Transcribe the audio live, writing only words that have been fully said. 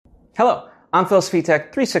Hello, I'm Phil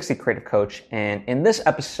Svitek, 360 Creative Coach, and in this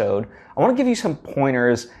episode, I want to give you some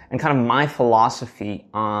pointers and kind of my philosophy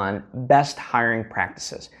on best hiring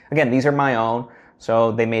practices. Again, these are my own,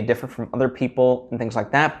 so they may differ from other people and things like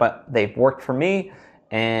that, but they've worked for me,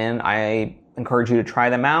 and I encourage you to try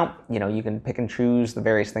them out. You can pick and choose the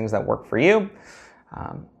various things that work for you.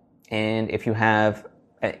 And if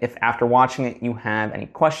after watching it you have any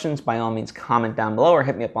questions, by all means comment down below or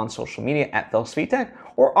hit me up on social media at Phil Svitek,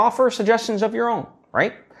 or offer suggestions of your own,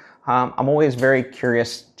 right? I'm always very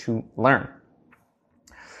curious to learn.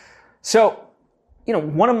 So,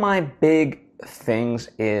 one of my big things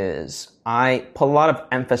is I put a lot of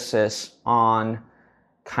emphasis on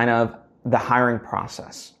kind of the hiring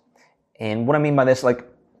process. And what I mean by this,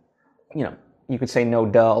 you could say no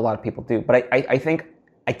duh, a lot of people do, but I think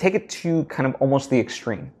I take it to kind of almost the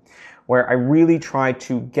extreme, where I really try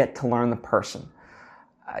to get to learn the person.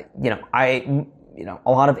 A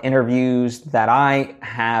lot of interviews that I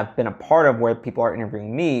have been a part of where people are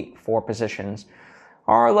interviewing me for positions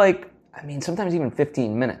are sometimes even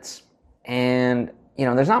 15 minutes. And,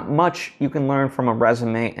 there's not much you can learn from a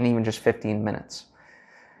resume in even just 15 minutes.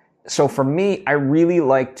 So for me, I really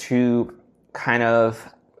like to kind of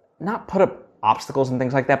not put up obstacles and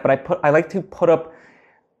things like that, but I like to put up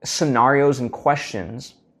scenarios and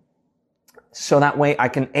questions so that way I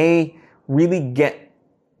can really get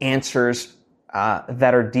answers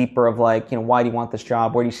that are deeper of why do you want this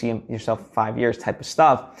job, where do you see yourself in 5 years type of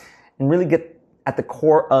stuff, and really get at the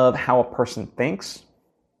core of how a person thinks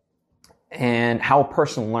and how a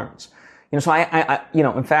person learns. So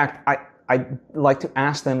in fact I like to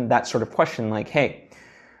ask them that sort of question, like, hey,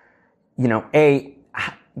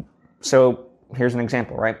 so here's an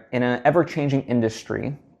example, right? In an ever-changing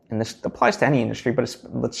industry, and this applies to any industry, but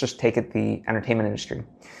let's just take it the entertainment industry.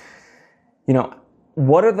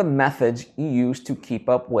 What are the methods you use to keep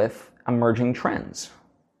up with emerging trends,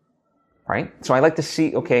 right? So I like to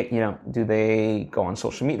see, do they go on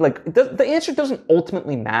social media? The answer doesn't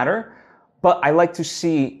ultimately matter, but I like to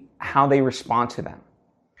see how they respond to them.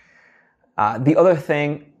 The other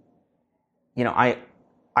thing,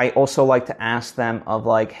 I also like to ask them of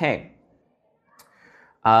hey,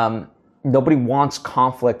 nobody wants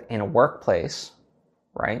conflict in a workplace,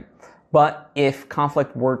 right? But if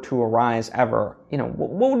conflict were to arise ever,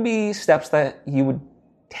 what would be steps that you would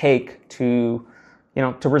take to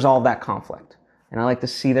resolve that conflict? And I like to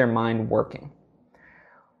see their mind working.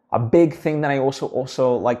 A big thing that I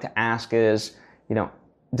also like to ask is,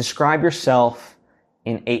 describe yourself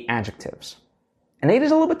in 8 adjectives. And 8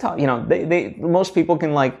 is a little bit tough. Most people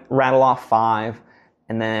can rattle off 5,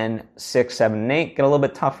 and then 6, 7, and 8 get a little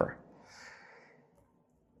bit tougher.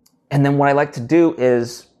 And then what I like to do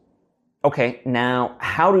is, now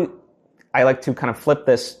I like to kind of flip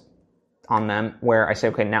this on them where I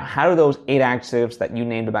say, now how do those 8 adjectives that you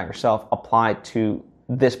named about yourself apply to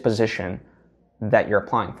this position that you're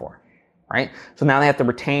applying for, right? So now they have to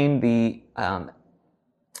retain and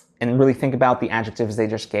really think about the adjectives they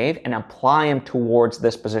just gave and apply them towards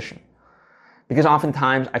this position. Because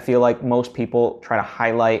oftentimes I feel like most people try to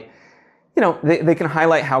highlight, they can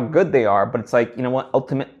highlight how good they are, but it's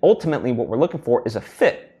ultimately what we're looking for is a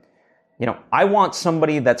fit. I want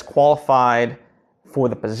somebody that's qualified for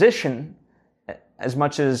the position as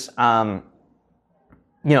much as,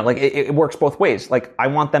 it works both ways. I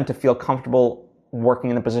want them to feel comfortable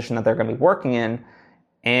working in the position that they're going to be working in,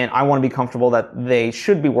 and I want to be comfortable that they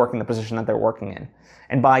should be working the position that they're working in.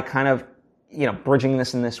 And by kind of, bridging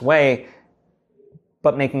this in this way,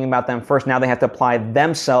 but making it about them first, now they have to apply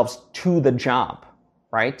themselves to the job,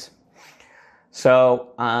 right?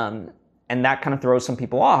 So, and that kind of throws some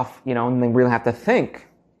people off, and they really have to think.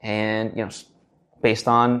 And, based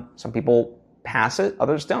on some people pass it,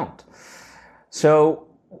 others don't. So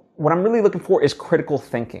what I'm really looking for is critical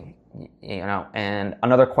thinking, and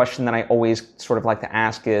another question that I always sort of like to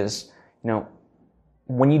ask is,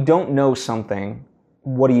 when you don't know something,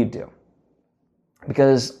 what do you do?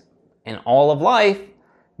 Because in all of life,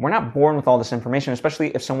 we're not born with all this information, especially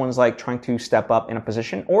if someone's trying to step up in a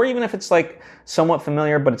position, or even if it's somewhat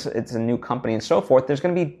familiar, but it's a new company and so forth, there's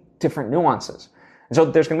going to be different nuances. And so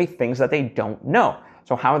there's going to be things that they don't know.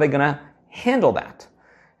 So how are they going to handle that?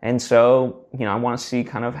 And so, I want to see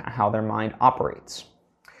kind of how their mind operates.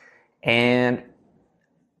 And,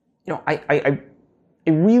 I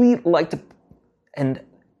really like to, and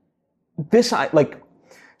this,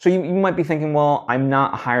 so you might be thinking, well, I'm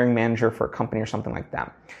not a hiring manager for a company or something like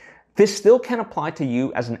that. This still can apply to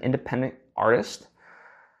you as an independent artist,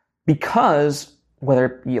 because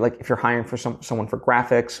whether you, if you're hiring for someone for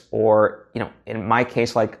graphics, or, in my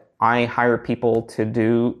case, I hire people to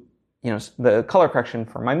do the color correction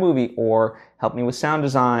for my movie, or help me with sound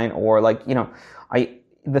design, or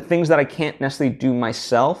the things that I can't necessarily do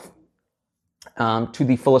myself to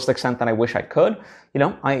the fullest extent that I wish I could.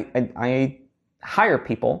 I hire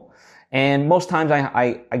people, and most times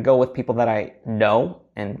I go with people that I know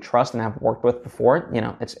and trust and have worked with before.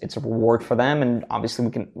 It's a reward for them, and obviously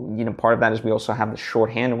we can, part of that is we also have the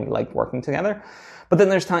shorthand and we like working together. But then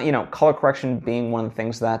there's time, color correction being one of the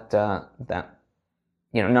things that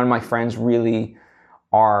none of my friends really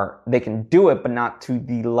they can do it, but not to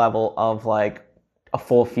the level of like a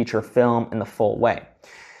full feature film in the full way.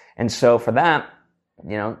 And so for that,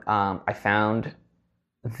 I found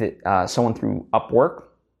someone through Upwork,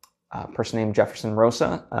 a person named Jefferson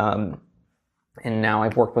Rosa, and now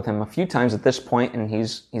I've worked with him a few times at this point, and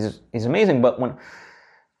he's amazing. But what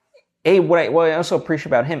I also appreciate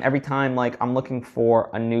about him, every time like I'm looking for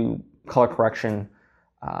a new color correction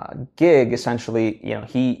gig, essentially,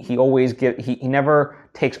 he always he never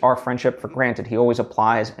takes our friendship for granted. He always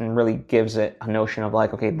applies and really gives it a notion of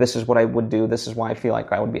like, okay, this is what I would do. This is why I feel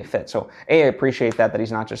like I would be a fit. So I appreciate that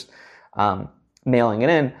he's not just mailing it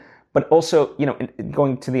in, but also,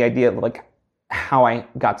 going to the idea of like how I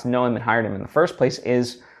got to know him and hired him in the first place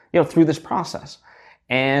is, through this process.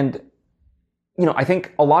 And, I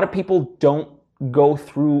think a lot of people don't go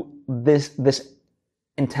through this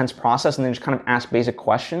intense process and then just kind of ask basic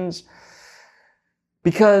questions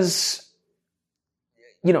because,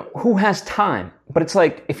 who has time? But it's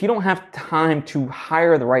like, if you don't have time to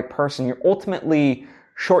hire the right person, you're ultimately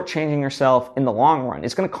shortchanging yourself in the long run.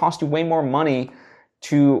 It's going to cost you way more money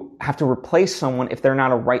to have to replace someone if they're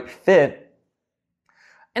not a right fit.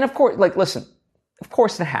 And of course, listen, of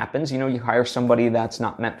course it happens. You hire somebody that's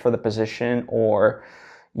not meant for the position, or,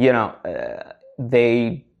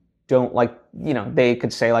 they don't like, they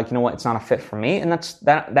could say like, what, it's not a fit for me. And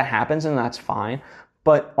that happens, and that's fine.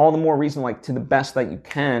 But all the more reason, like, to the best that you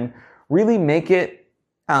can, really make it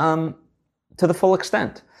to the full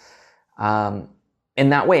extent in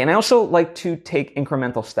that way. And I also like to take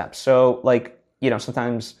incremental steps. So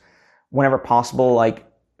sometimes whenever possible, like,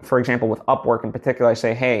 for example, with Upwork in particular, I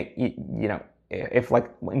say, hey, if like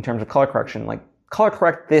in terms of color correction, like color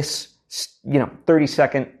correct this,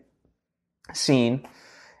 30-second scene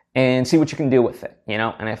and see what you can do with it,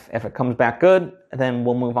 and if it comes back good, then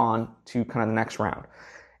we'll move on to kind of the next round.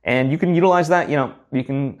 And you can utilize that, you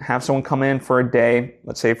can have someone come in for a day,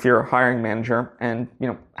 let's say if you're a hiring manager, and,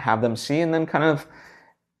 have them see, and then kind of,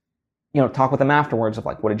 talk with them afterwards of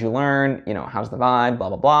like, what did you learn? How's the vibe, blah,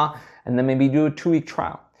 blah, blah. And then maybe do a 2-week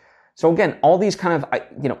trial. So again, all these kind of,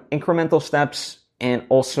 incremental steps, and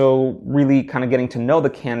also really kind of getting to know the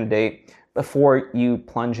candidate before you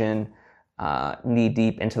plunge in knee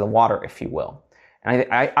deep into the water, if you will. And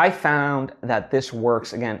I found that this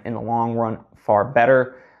works, again, in the long run far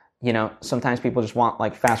better. Sometimes people just want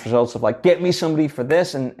like fast results of like, get me somebody for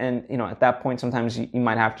this. And at that point, sometimes you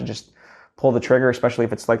might have to just pull the trigger, especially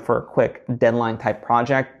if it's like for a quick deadline type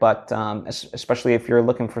project. But especially if you're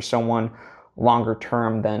looking for someone longer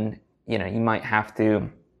term, then, you might have to,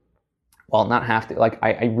 well, not have to, like,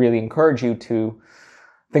 I really encourage you to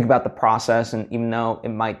think about the process. And even though it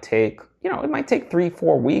might take, it might take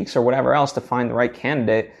 3-4 weeks or whatever else to find the right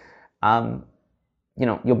candidate,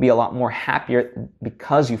 you'll be a lot more happier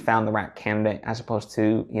because you found the right candidate, as opposed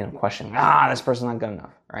to, questioning, this person's not good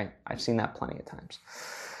enough, right? I've seen that plenty of times.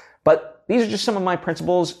 But these are just some of my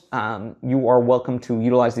principles. You are welcome to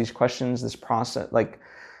utilize these questions, this process,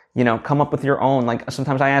 come up with your own. Like,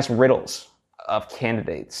 sometimes I ask riddles of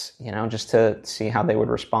candidates, just to see how they would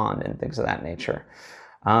respond and things of that nature.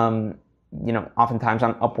 Oftentimes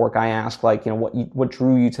on Upwork, I ask like, what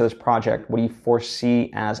drew you to this project? What do you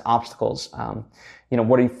foresee as obstacles?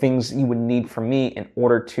 What are things you would need from me in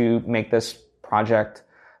order to make this project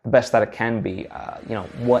the best that it can be?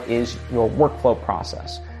 What is your workflow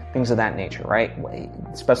process? Things of that nature, right?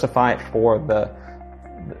 Specify it for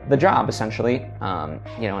the job, essentially,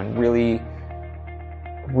 and really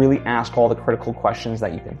ask all the critical questions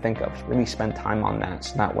that you can think of. Really spend time on that,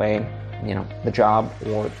 so that way, the job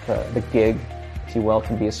or the gig, if you will,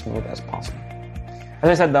 can be as smooth as possible. As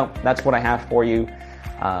I said, though, that's what I have for you.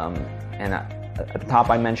 And at the top,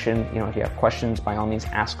 I mentioned, if you have questions, by all means,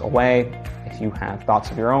 ask away. If you have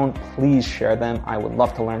thoughts of your own, please share them. I would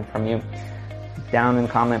love to learn from you. Down in the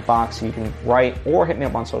comment box, you can write or hit me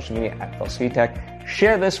up on social media at PhilSvitek.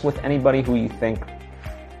 Share this with anybody who you think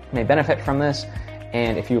may benefit from this.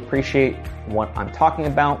 And if you appreciate what I'm talking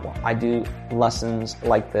about, well, I do lessons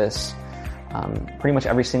like this pretty much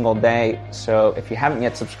every single day. So if you haven't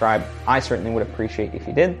yet subscribed, I certainly would appreciate if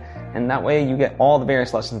you did. And that way you get all the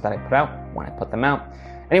various lessons that I put out when I put them out.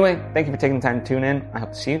 Anyway, thank you for taking the time to tune in. I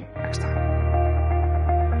hope to see you next time.